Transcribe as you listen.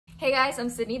Hey guys, I'm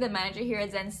Sidney, the manager here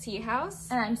at Zen's Tea House.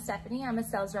 And I'm Stephanie. I'm a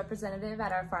sales representative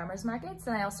at our farmers markets,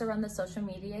 and I also run the social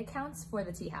media accounts for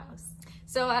the Tea House.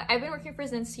 So I've been working for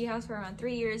Zen's Tea House for around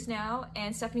 3 years now,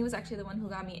 and Stephanie was actually the one who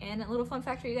got me in. A little fun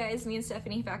fact for you guys, me and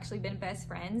Stephanie have actually been best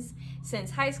friends since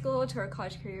high school to our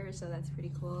college career, so that's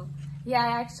pretty cool. Yeah,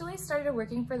 I actually started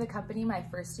working for the company my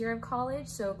first year of college,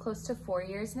 so close to 4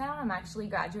 years now. I'm actually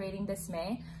graduating this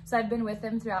May, so I've been with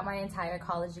them throughout my entire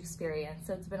college experience,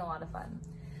 so it's been a lot of fun.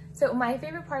 So my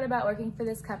favorite part about working for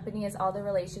this company is all the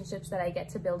relationships that I get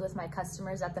to build with my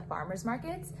customers at the farmers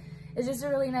markets. It's just a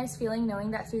really nice feeling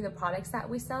knowing that through the products that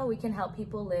we sell, we can help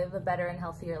people live a better and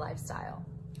healthier lifestyle.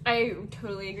 I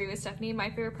totally agree with Stephanie. My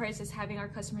favorite part is just having our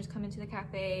customers come into the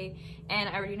cafe, and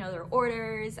I already know their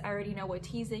orders, I already know what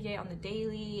teas they get on the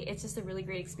daily. It's just a really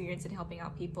great experience in helping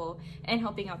out people and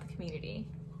helping out the community.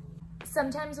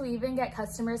 Sometimes we even get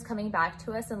customers coming back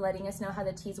to us and letting us know how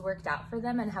the tea's worked out for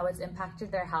them and how it's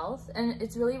impacted their health. And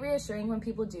it's really reassuring when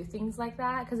people do things like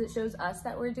that because it shows us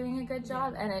that we're doing a good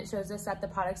job, and it shows us that the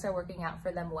products are working out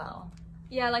for them well.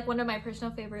 Yeah, like one of my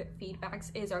personal favorite feedbacks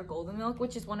is our golden milk,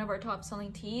 which is one of our top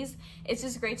selling teas. It's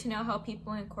just great to know how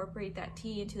people incorporate that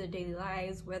tea into their daily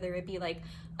lives, whether it be like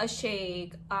a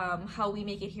shake, how we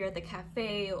make it here at the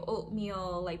cafe,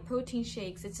 oatmeal, like protein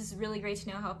shakes. It's just really great to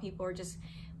know how people are just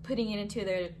putting it into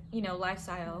their,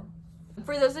 lifestyle.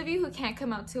 For those of you who can't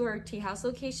come out to our tea house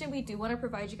location, we do want to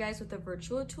provide you guys with a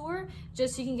virtual tour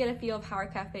just so you can get a feel of how our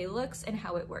cafe looks and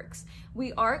how it works.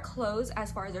 We are closed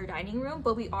as far as our dining room,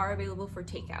 but we are available for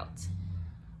takeout.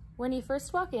 When you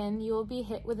first walk in, you will be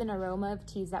hit with an aroma of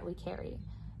teas that we carry.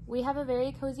 We have a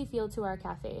very cozy feel to our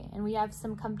cafe, and we have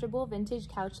some comfortable vintage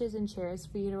couches and chairs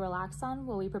for you to relax on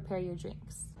while we prepare your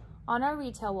drinks. On our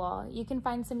retail wall, you can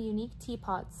find some unique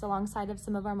teapots alongside of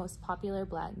some of our most popular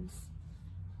blends.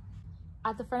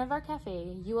 At the front of our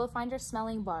cafe, you will find our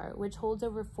smelling bar, which holds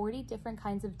over 40 different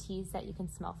kinds of teas that you can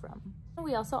smell from.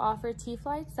 We also offer tea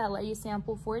flights that let you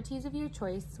sample 4 teas of your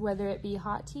choice, whether it be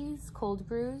hot teas, cold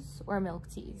brews, or milk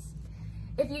teas.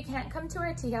 If you can't come to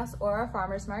our tea house or our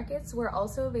farmers markets, we're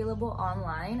also available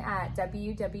online at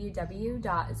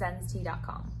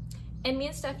www.zenstea.com. And me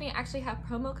and Stephanie actually have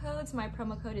promo codes. My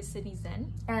promo code is SydneyZen.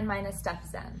 And mine is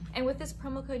StephZen. And with this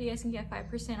promo code, you guys can get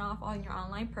 5% off on your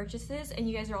online purchases. And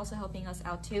you guys are also helping us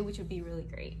out too, which would be really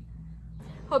great.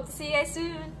 Hope to see you guys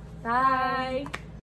soon. Bye. Bye.